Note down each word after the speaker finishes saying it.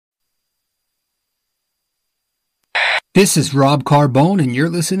This is Rob Carbone, and you're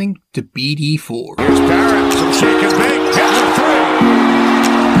listening to BD4. Here's Barrett from shaking big. Gets a three.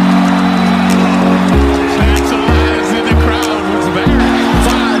 Fans eyes in the crowd with Barrett.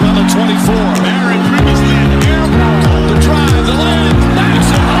 5 on the 24. Barrett previously in the air ball. The drive, the land,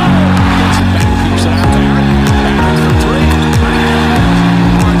 knocks it home. Gets it back, keeps it out. Barrett for three.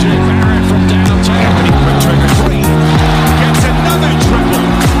 RJ Barrett from downtown. He quick trigger three. Gets another triple.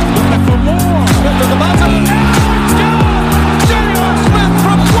 Looking for more. Into the buzzer. It's good. J.R. Smith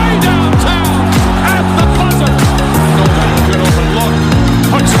from way downtown at the buzzer. No doubt good overlook.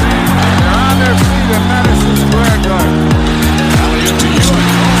 Puts it in. They're on their feet at Madison Square Garden. Elliott to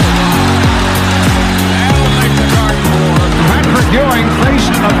Ewing. That'll make the Garden warm. Patrick Ewing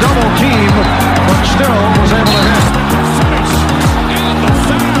faced a double team, but still was able to hit. Finish. And the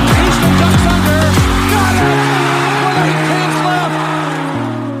foul. Houston ducks under. Got it. 8 pins left.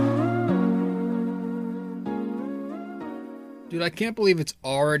 Dude, I can't believe it's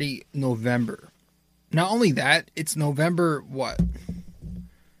already November. Not only that, it's November what?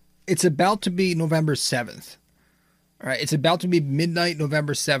 It's about to be November 7th. All right, it's about to be midnight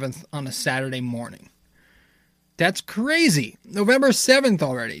November 7th on a Saturday morning. That's crazy. November 7th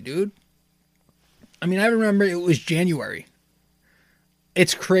already, dude. I mean, I remember it was January.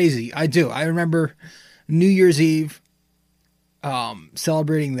 It's crazy. I do. I remember New Year's Eve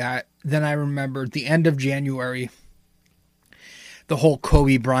celebrating that. Then I remember the end of January, the whole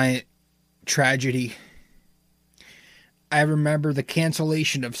Kobe Bryant tragedy. I remember the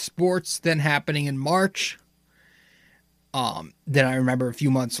cancellation of sports then happening in March. Then I remember a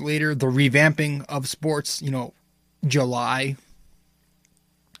few months later, the revamping of sports, July.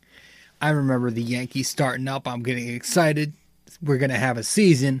 I remember the Yankees starting up. I'm getting excited. We're going to have a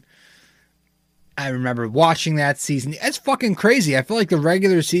season. I remember watching that season. It's fucking crazy. I feel like the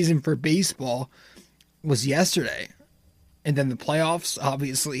regular season for baseball was yesterday. And then the playoffs,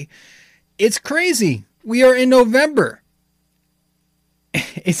 obviously. It's crazy. We are in November.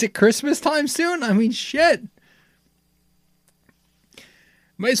 Is it Christmas time soon? I mean, shit.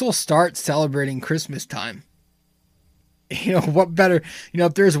 Might as well start celebrating Christmas time. What better?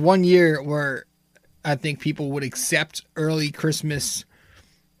 If there's one year where I think people would accept early Christmas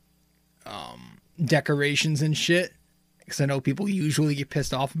decorations and shit, because I know people usually get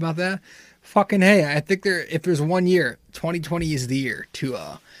pissed off about that. Fucking hey, I think if there's one year, 2020 is the year to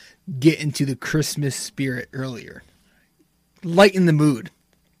get into the Christmas spirit earlier. Lighten the mood.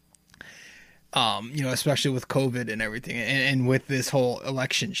 Especially with COVID and everything, and with this whole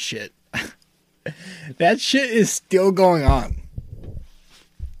election shit. That shit is still going on.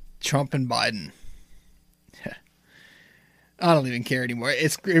 Trump and Biden. I don't even care anymore.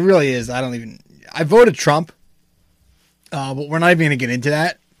 It really is. I voted Trump. But we're not even going to get into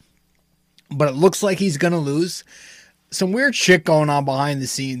that. But it looks like he's going to lose. Some weird shit going on behind the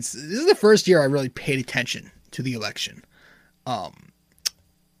scenes. This is the first year I really paid attention to the election. I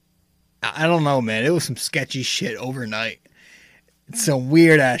don't know, man. It was some sketchy shit overnight. It's some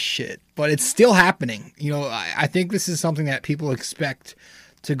weird ass shit. But it's still happening. I think this is something that people expect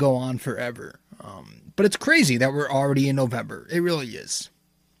to go on forever. But it's crazy that we're already in November. It really is.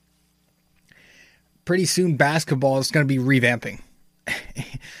 Pretty soon basketball is going to be revamping.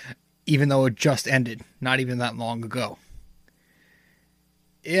 Even though it just ended. Not even that long ago.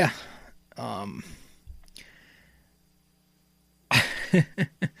 Yeah.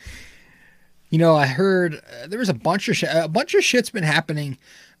 I heard there was a bunch of shit's been happening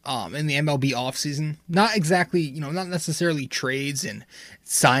in the MLB offseason. Not exactly, not necessarily trades and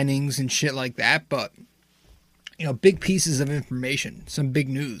signings and shit like that, but big pieces of information, some big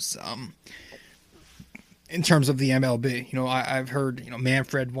news in terms of the MLB. I've heard,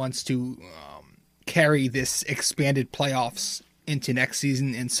 Manfred wants to carry this expanded playoffs into next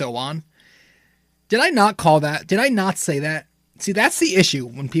season and so on. Did I not call that? Did I not say that? See, that's the issue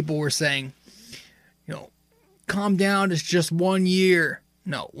when people were saying, calm down, it's just 1 year.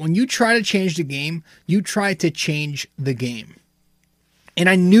 No, when you try to change the game, you try to change the game. And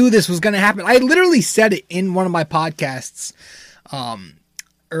I knew this was going to happen. I literally said it in one of my podcasts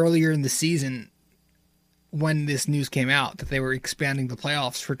earlier in the season when this news came out that they were expanding the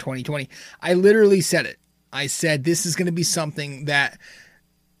playoffs for 2020. I literally said it. I said this is going to be something that,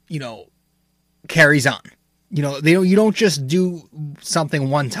 carries on. You don't just do something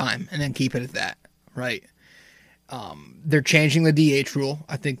one time and then keep it at that, right? They're changing the DH rule.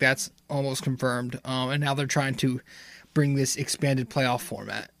 I think that's almost confirmed. And now they're trying to bring this expanded playoff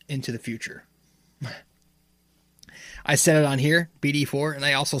format into the future. I said it on here, BD4, and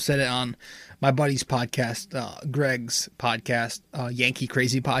I also said it on my buddy's podcast, Greg's podcast, Yankee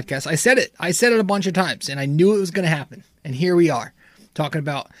Crazy Podcast. I said it a bunch of times, and I knew it was going to happen. And here we are, talking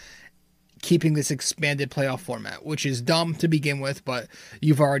about keeping this expanded playoff format, which is dumb to begin with, but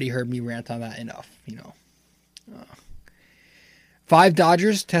you've already heard me rant on that enough, 5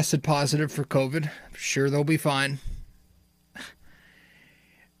 Dodgers tested positive for COVID. I'm sure they'll be fine.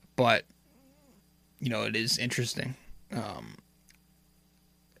 But, it is interesting.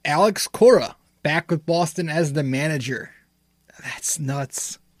 Alex Cora back with Boston as the manager. That's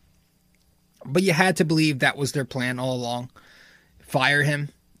nuts. But you had to believe that was their plan all along. Fire him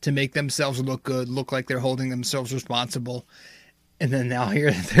to make themselves look good, look like they're holding themselves responsible. And then now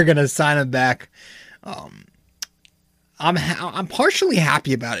here they're going to sign him back. I'm partially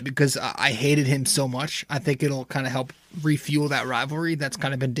happy about it because I hated him so much. I think it'll kind of help refuel that rivalry that's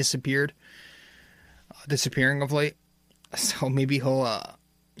kind of been disappearing of late. So maybe he'll,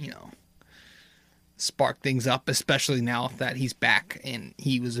 spark things up, especially now that he's back and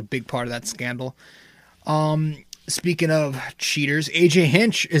he was a big part of that scandal. Speaking of cheaters, AJ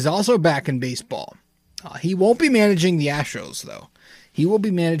Hinch is also back in baseball. He won't be managing the Astros, though. He will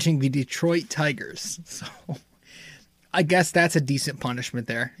be managing the Detroit Tigers. So I guess that's a decent punishment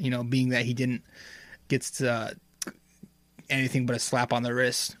there, being that he didn't get anything but a slap on the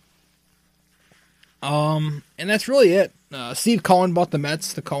wrist. And that's really it. Steve Cohen bought the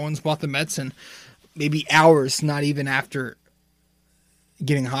Mets. The Cohens bought the Mets, and maybe hours, not even after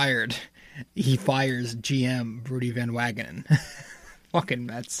getting hired, he fires GM Rudy Van Wagenen. Fucking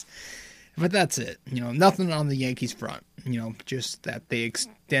Mets. But that's it. Nothing on the Yankees front. Just that they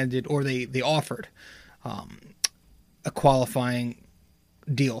extended, or they offered a qualifying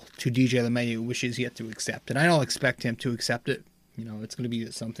deal to DJ LeMahieu, which is yet to accept. And I don't expect him to accept it. It's going to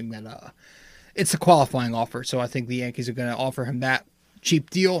be something that it's a qualifying offer. So I think the Yankees are going to offer him that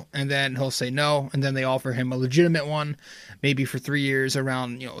cheap deal, and then he'll say no, and then they offer him a legitimate one, maybe for 3 years,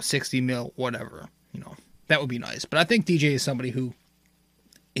 around 60 mil, whatever. That would be nice. But I think DJ is somebody who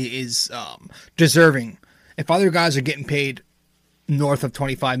is deserving. If other guys are getting paid north of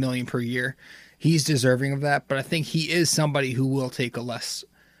 $25 million per year, he's deserving of that. But I think he is somebody who will take a lesser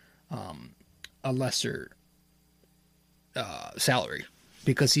salary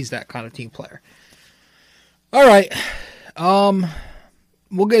because he's that kind of team player. All right.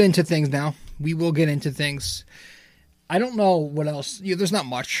 We'll get into things now. We will get into things. I don't know what else. There's not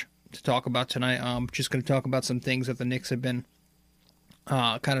much to talk about tonight. I'm just going to talk about some things that the Knicks have been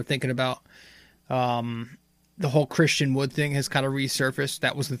kind of thinking about. The whole Christian Wood thing has kind of resurfaced.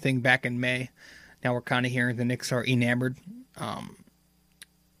 That was the thing back in May. Now we're kind of hearing the Knicks are enamored. Kind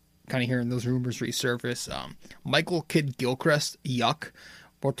of hearing those rumors resurface. Michael Kidd-Gilchrist, yuck.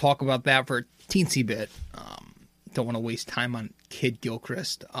 We'll talk about that for a teensy bit. Don't want to waste time on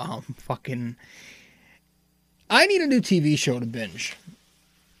Kidd-Gilchrist. I need a new TV show to binge.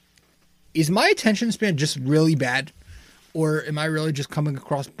 Is my attention span just really bad? Or am I really just coming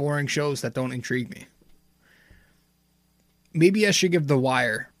across boring shows that don't intrigue me? Maybe I should give The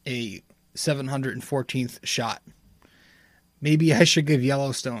Wire a 714th shot. Maybe I should give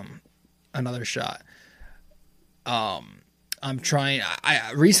Yellowstone another shot. I'm trying.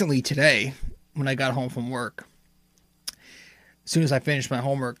 I recently today, when I got home from work, as soon as I finished my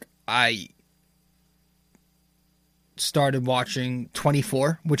homework, I started watching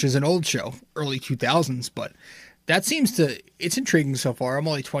 24, which is an old show, early 2000s, but it's intriguing so far. I'm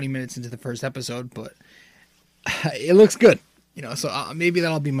only 20 minutes into the first episode, but it looks good, so maybe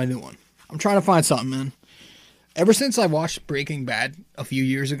that'll be my new one. I'm trying to find something, man. Ever since I watched Breaking Bad a few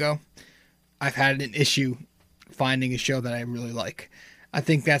years ago, I've had an issue finding a show that I really like. I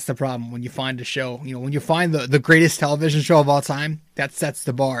think that's the problem. When you find a show, when you find the greatest television show of all time, that sets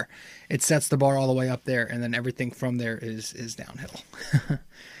the bar. It sets the bar all the way up there, and then everything from there is downhill.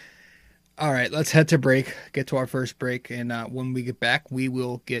 All right, let's head to break, get to our first break, and when we get back, we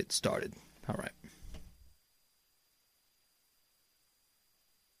will get started. All right.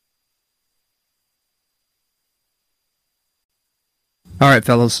 All right,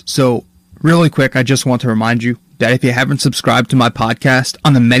 fellas. So really quick, I just want to remind you that if you haven't subscribed to my podcast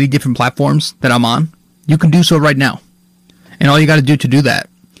on the many different platforms that I'm on, you can do so right now. And all you got to do that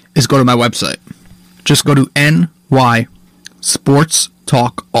is go to my website. Just go to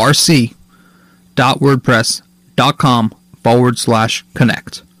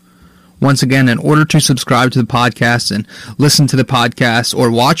nysportstalkrc.wordpress.com/connect. Once again, in order to subscribe to the podcast and listen to the podcast or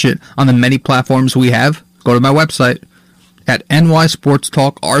watch it on the many platforms we have, go to my website at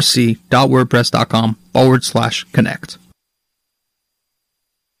nysportstalkrc.wordpress.com/connect.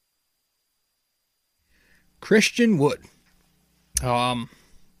 Christian Wood. Yeah,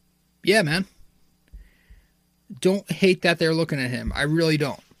 man. Don't hate that they're looking at him. I really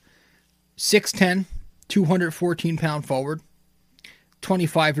don't. 6'10", 214-pound forward.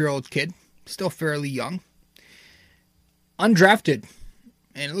 25-year-old kid. Still fairly young. Undrafted.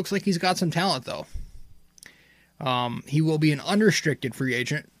 And it looks like he's got some talent, though. He will be an unrestricted free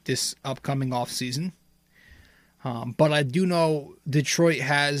agent this upcoming offseason. But I do know Detroit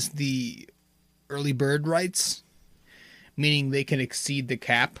has the early bird rights, meaning they can exceed the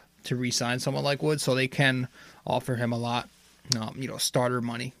cap to re-sign someone like Wood, so they can offer him a lot, starter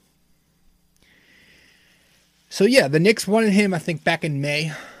money. So yeah, the Knicks wanted him, I think, back in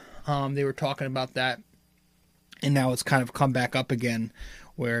May. They were talking about that, and now it's kind of come back up again,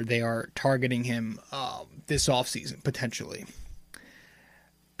 where they are targeting him this offseason, potentially.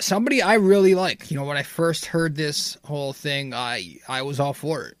 Somebody I really like. When I first heard this whole thing, I was all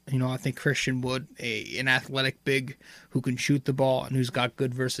for it. I think Christian Wood, an athletic big who can shoot the ball and who's got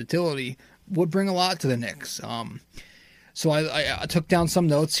good versatility, would bring a lot to the Knicks. So I took down some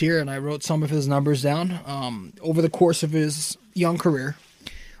notes here, and I wrote some of his numbers down. Over the course of his young career,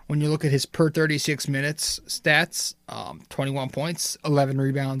 when you look at his per 36 minutes stats, 21 points, 11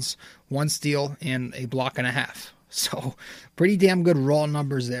 rebounds, 1 steal, and a block and a half. So, pretty damn good raw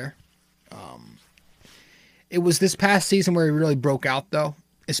numbers there. It was this past season where he really broke out, though,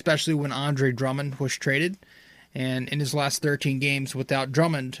 especially when Andre Drummond was traded. And in his last 13 games without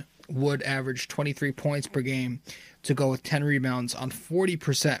Drummond, Wood averaged 23 points per game to go with 10 rebounds on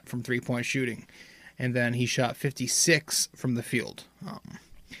 40% from three-point shooting. And then he shot 56 from the field.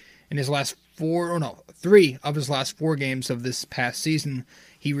 In his last 3 of his last 4 games of this past season,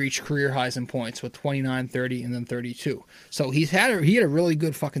 he reached career highs in points with 29, 30, and then 32. So he had a really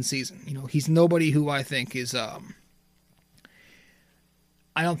good fucking season. He's nobody who I think is I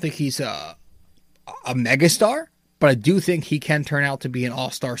don't think he's a megastar, but I do think he can turn out to be an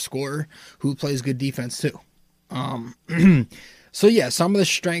all-star scorer who plays good defense too. So yeah, some of the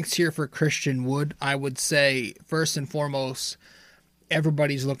strengths here for Christian Wood, I would say first and foremost,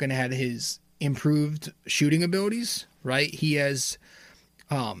 everybody's looking at his improved shooting abilities, right? He has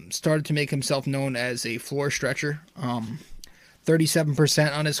started to make himself known as a floor stretcher.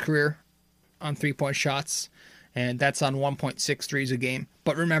 37% on his career on three-point shots, and that's on 1.6 threes a game.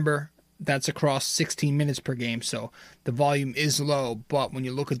 But remember, that's across 16 minutes per game, so the volume is low. But when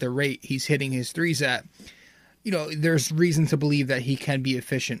you look at the rate he's hitting his threes at, there's reason to believe that he can be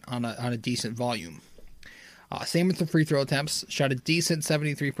efficient on a decent volume. Same with the free throw attempts. Shot a decent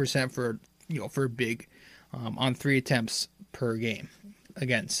 73% for a big on 3 attempts per game.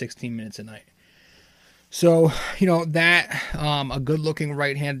 Again, 16 minutes a night. So, that, a good-looking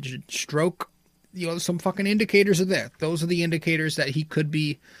right-handed stroke, some fucking indicators are there. Those are the indicators that he could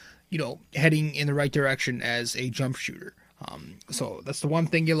be, heading in the right direction as a jump shooter. So that's the one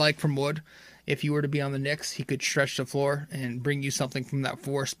thing you like from Wood. If you were to be on the Knicks, he could stretch the floor and bring you something from that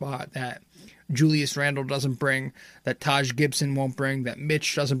 4 spot that Julius Randle doesn't bring, that Taj Gibson won't bring, that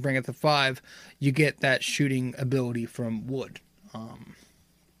Mitch doesn't bring at the 5. You get that shooting ability from Wood.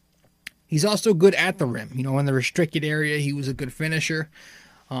 He's also good at the rim. In the restricted area, he was a good finisher.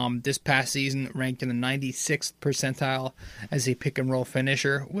 This past season, ranked in the 96th percentile as a pick-and-roll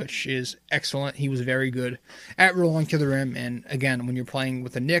finisher, which is excellent. He was very good at rolling to the rim. And again, when you're playing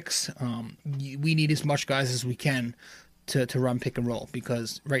with the Knicks, we need as much guys as we can to run pick-and-roll,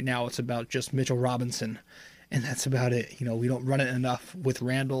 because right now it's about just Mitchell Robinson, and that's about it. We don't run it enough with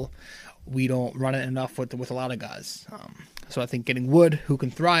Randall. We don't run it enough with a lot of guys. So I think getting Wood, who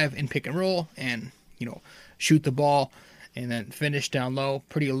can thrive in pick and roll and, shoot the ball and then finish down low,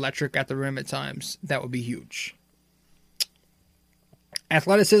 pretty electric at the rim at times, that would be huge.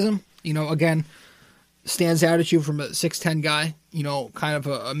 Athleticism, again, stands out at you from a 6'10 guy, kind of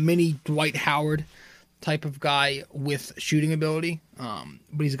a mini Dwight Howard type of guy with shooting ability. But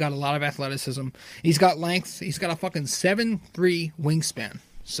he's got a lot of athleticism. He's got length. He's got a fucking 7'3" wingspan.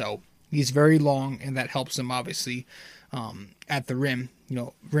 So he's very long, and that helps him, obviously, at the rim,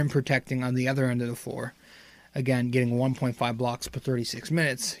 rim protecting on the other end of the floor. Again, getting 1.5 blocks per 36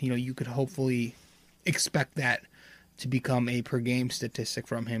 minutes, you could hopefully expect that to become a per-game statistic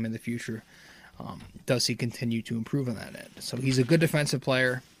from him in the future. Does he continue to improve on that end? So he's a good defensive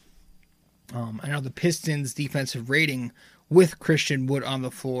player. I know the Pistons' defensive rating with Christian Wood on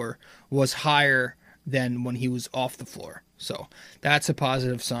the floor was higher than when he was off the floor. So that's a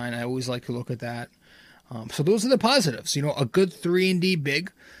positive sign. I always like to look at that. So those are the positives. A good 3-and-D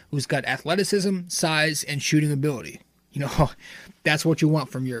big who's got athleticism, size, and shooting ability. That's what you want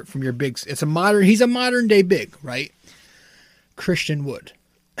from your bigs. He's a modern day big, right? Christian Wood.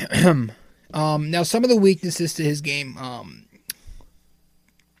 Now, some of the weaknesses to his game,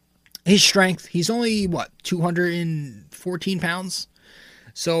 his strength, he's only, 214 pounds?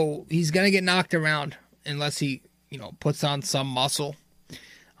 So he's going to get knocked around unless he, puts on some muscle.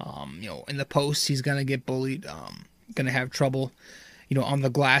 In the post, he's going to get bullied, going to have trouble, on the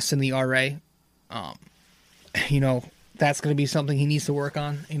glass in the RA. That's going to be something he needs to work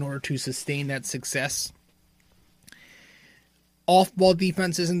on in order to sustain that success. Off-ball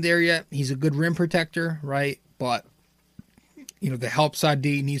defense isn't there yet. He's a good rim protector, right? But, the help side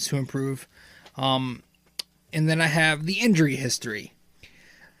D needs to improve. And then I have the injury history.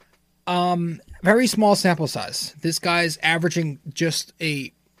 Very small sample size. This guy's averaging just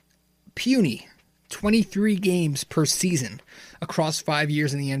a puny 23 games per season across 5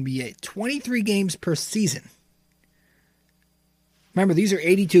 years in the NBA. 23 games per season. Remember, these are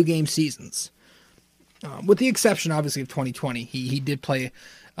 82-game seasons. With the exception, obviously, of 2020. He did play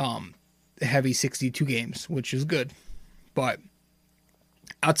a heavy 62 games, which is good. But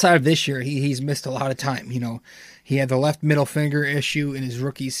outside of this year, he's missed a lot of time. He had the left middle finger issue in his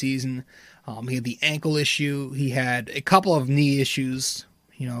rookie season. He had the ankle issue. He had a couple of knee issues.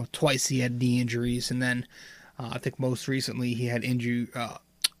 Twice he had knee injuries. And then I think most recently he had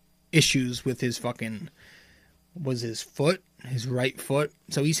issues with his his right foot.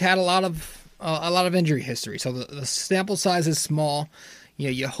 So he's had a lot of injury history. So the sample size is small.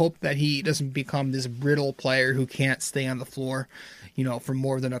 You hope that he doesn't become this brittle player who can't stay on the floor, for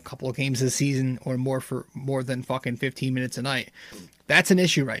more than a couple of games this season or for more than 15 minutes a night. That's an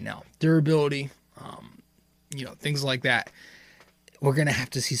issue right now. Durability, things like that. We're going to have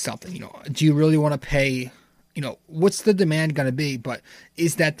to see something. Do you really want to pay, what's the demand going to be? But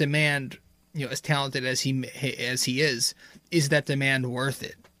is that demand, as talented as he is that demand worth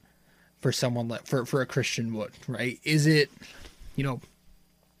it for someone like, for a Christian Wood, right? Is it,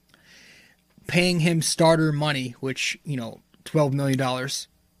 paying him starter money, which, $12 million,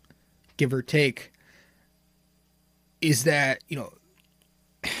 give or take, is that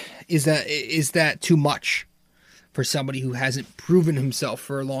too much for somebody who hasn't proven himself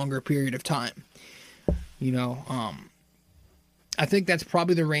for a longer period of time? I think that's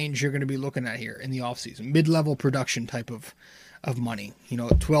probably the range you're going to be looking at here in the offseason. Mid-level production type of money.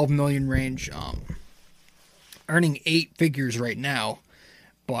 12 million range. Earning 8 figures right now.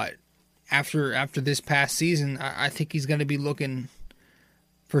 But after this past season, I think he's going to be looking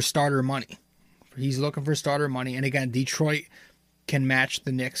for starter money. He's looking for starter money. And again, Detroit can match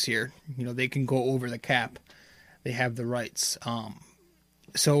the Knicks here. They can go over the cap. They have the rights.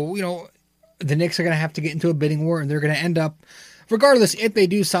 So, the Knicks are going to have to get into a bidding war, and they're going to end up, regardless, if they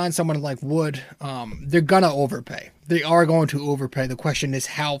do sign someone like Wood, they're going to overpay. They are going to overpay. The question is,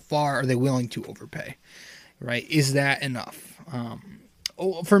 how far are they willing to overpay? Right? Is that enough?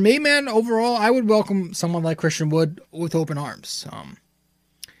 For me, man, overall, I would welcome someone like Christian Wood with open arms.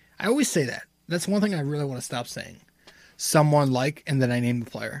 I always say that. That's one thing I really want to stop saying. Someone like, and then I name the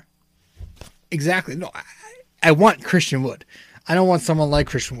player. Exactly. No, I want Christian Wood. I don't want someone like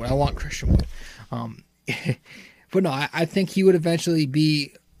Christian Wood. I want Christian Wood. But no, I think he would eventually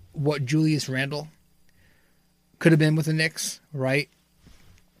be what Julius Randle could have been with the Knicks, right?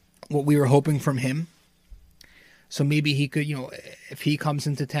 What we were hoping from him. So maybe he could, if he comes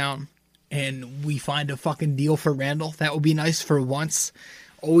into town and we find a fucking deal for Randle, that would be nice for once.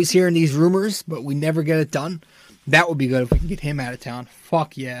 Always hearing these rumors, but we never get it done. That would be good if we can get him out of town.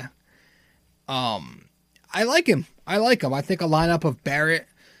 Fuck yeah. I like him. I think a lineup of Barrett,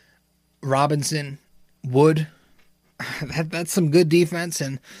 Robinson, Wood, that's some good defense,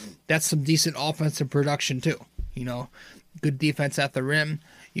 and that's some decent offensive production too. Good defense at the rim.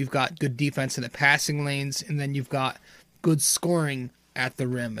 You've got good defense in the passing lanes, and then you've got good scoring at the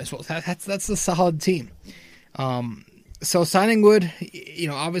rim as well. That's a solid team. So signing Wood,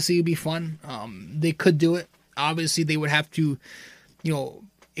 obviously it'd be fun. They could do it. Obviously they would have to,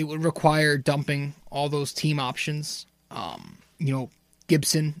 it would require dumping all those team options.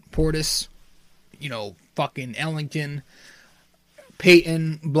 Gibson, Portis, fucking Ellington,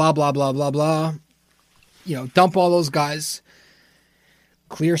 Peyton, blah, blah, blah, blah, blah. Dump all those guys,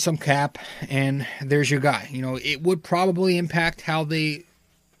 clear some cap, and there's your guy. It would probably impact how they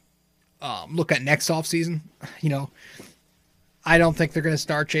look at next offseason. I don't think they're going to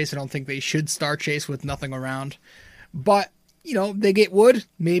star chase. I don't think they should star chase with nothing around. But, they get Wood.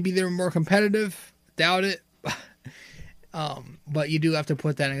 Maybe they're more competitive. Doubt it. But you do have to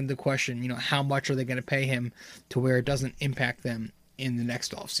put that into question. How much are they going to pay him to where it doesn't impact them in the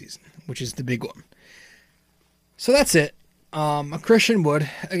next offseason, which is the big one. So that's it. A Christian Wood.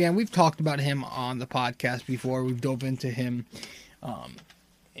 Again, we've talked about him on the podcast before. We've dove into him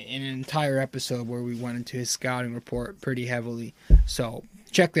an entire episode where we went into his scouting report pretty heavily. So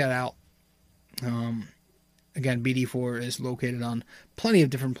check that out. Again, BD4 is located on plenty of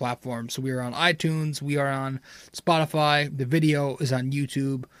different platforms. So we are on iTunes, we are on Spotify, the video is on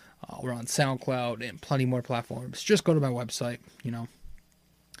YouTube, we're on SoundCloud, and plenty more platforms. Just go to my website,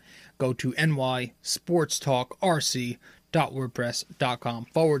 go to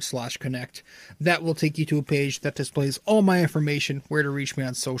nysportstalkrc.wordpress.com/connect. That will take you to a page that displays all my information, where to reach me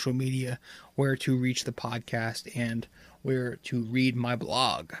on social media, where to reach the podcast, and where to read my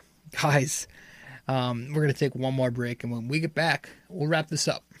blog. Guys, we're going to take one more break, and when we get back, we'll wrap this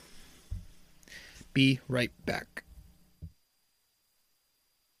up. Be right back.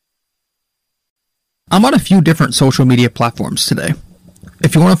 I'm on a few different social media platforms today.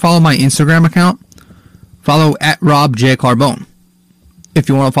 If you want to follow my Instagram account, follow @RobJCarbone. If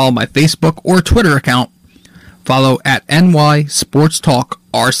you want to follow my Facebook or Twitter account, follow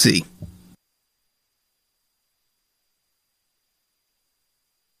 @NYSportsTalkRC.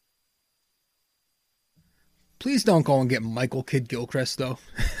 Please don't go and get Michael Kidd Gilchrist, though.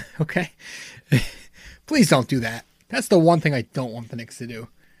 Okay? Please don't do that. That's the one thing I don't want the Knicks to do.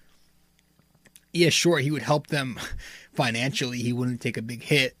 Yeah, sure, he would help them financially. He wouldn't take a big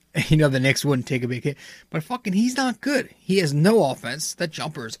hit. The Knicks wouldn't take a big hit. But fucking, he's not good. He has no offense. That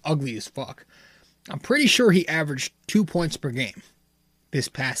jumper is ugly as fuck. I'm pretty sure he averaged 2 points per game this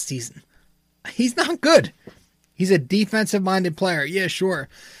past season. He's not good. He's a defensive-minded player. Yeah, sure.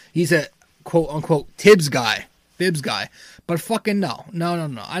 He's a quote-unquote Tibbs guy. But fucking no.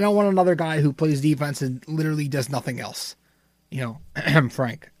 I don't want another guy who plays defense and literally does nothing else.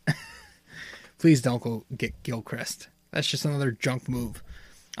 Frank. Please don't go get Gilchrist. That's just another junk move.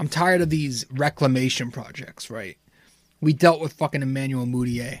 I'm tired of these reclamation projects, right? We dealt with fucking Emmanuel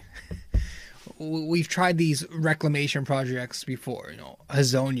Mudiay. We've tried these reclamation projects before,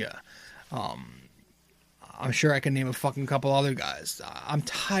 Hazonia. I'm sure I can name a fucking couple other guys. I'm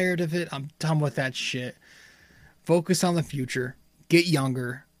tired of it. I'm done with that shit. Focus on the future. Get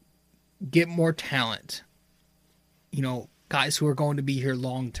younger. Get more talent. Guys who are going to be here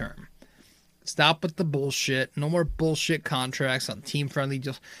long term. Stop with the bullshit. No more bullshit contracts on team-friendly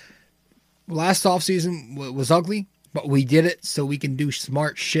deals. Last offseason was ugly, but we did it so we can do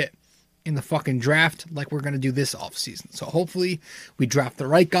smart shit in the fucking draft like we're going to do this offseason. So hopefully we draft the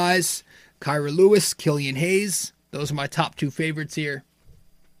right guys. Kyra Lewis, Killian Hayes. Those are my top two favorites here.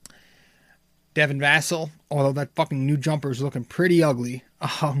 Devin Vassell, although that fucking new jumper is looking pretty ugly.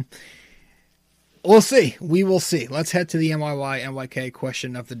 We'll see. We will see. Let's head to the NYK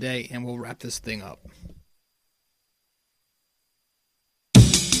question of the day, and we'll wrap this thing up.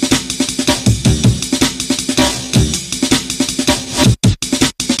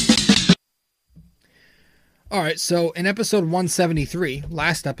 All right, so in episode 173,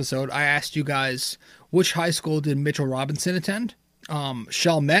 last episode, I asked you guys, which high school did Mitchell Robinson attend?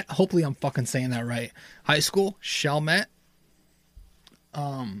 Chalmette. Hopefully I'm fucking saying that right. High school, Chalmette.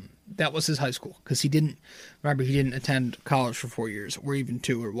 That was his high school, because he didn't attend college for 4 years, or even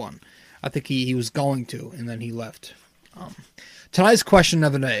 2 or 1. I think he was going to, and then he left. Tonight's question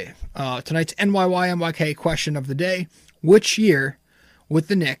of the day. Tonight's NYK question of the day. Which year with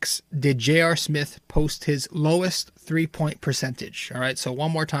the Knicks did J.R. Smith post his lowest three-point percentage? All right, so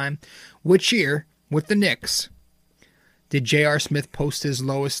one more time. Which year with the Knicks did J.R. Smith post his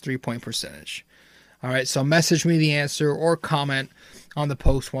lowest three-point percentage? All right, so message me the answer or comment on the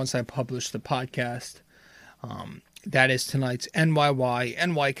post once I publish the podcast. That is tonight's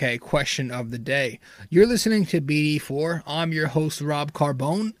NYK question of the day. You're listening to BD4. I'm your host, Rob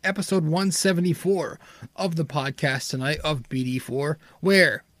Carbone, episode 174 of the podcast tonight of BD4,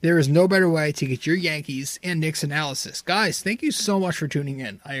 where there is no better way to get your Yankees and Knicks analysis. Guys, thank you so much for tuning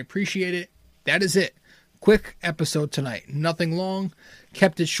in. I appreciate it. That is it. Quick episode tonight. Nothing long.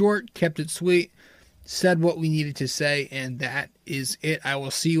 Kept it short. Kept it sweet. Said what we needed to say, and that is it. I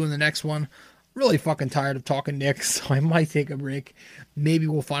will see you in the next one. Really fucking tired of talking Knicks, so I might take a break. Maybe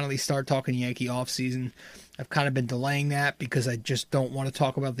we'll finally start talking Yankee offseason. I've kind of been delaying that because I just don't want to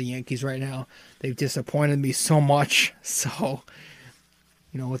talk about the Yankees right now. They've disappointed me so much, so,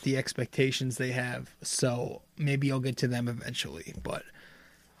 with the expectations they have. So maybe I'll get to them eventually, but,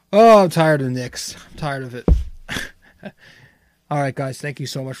 I'm tired of the Knicks. I'm tired of it. All right, guys, thank you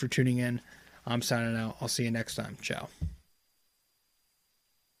so much for tuning in. I'm signing out. I'll see you next time. Ciao.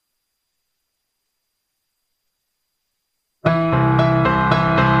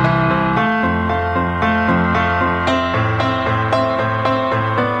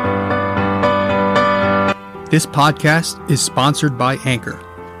 This podcast is sponsored by Anchor.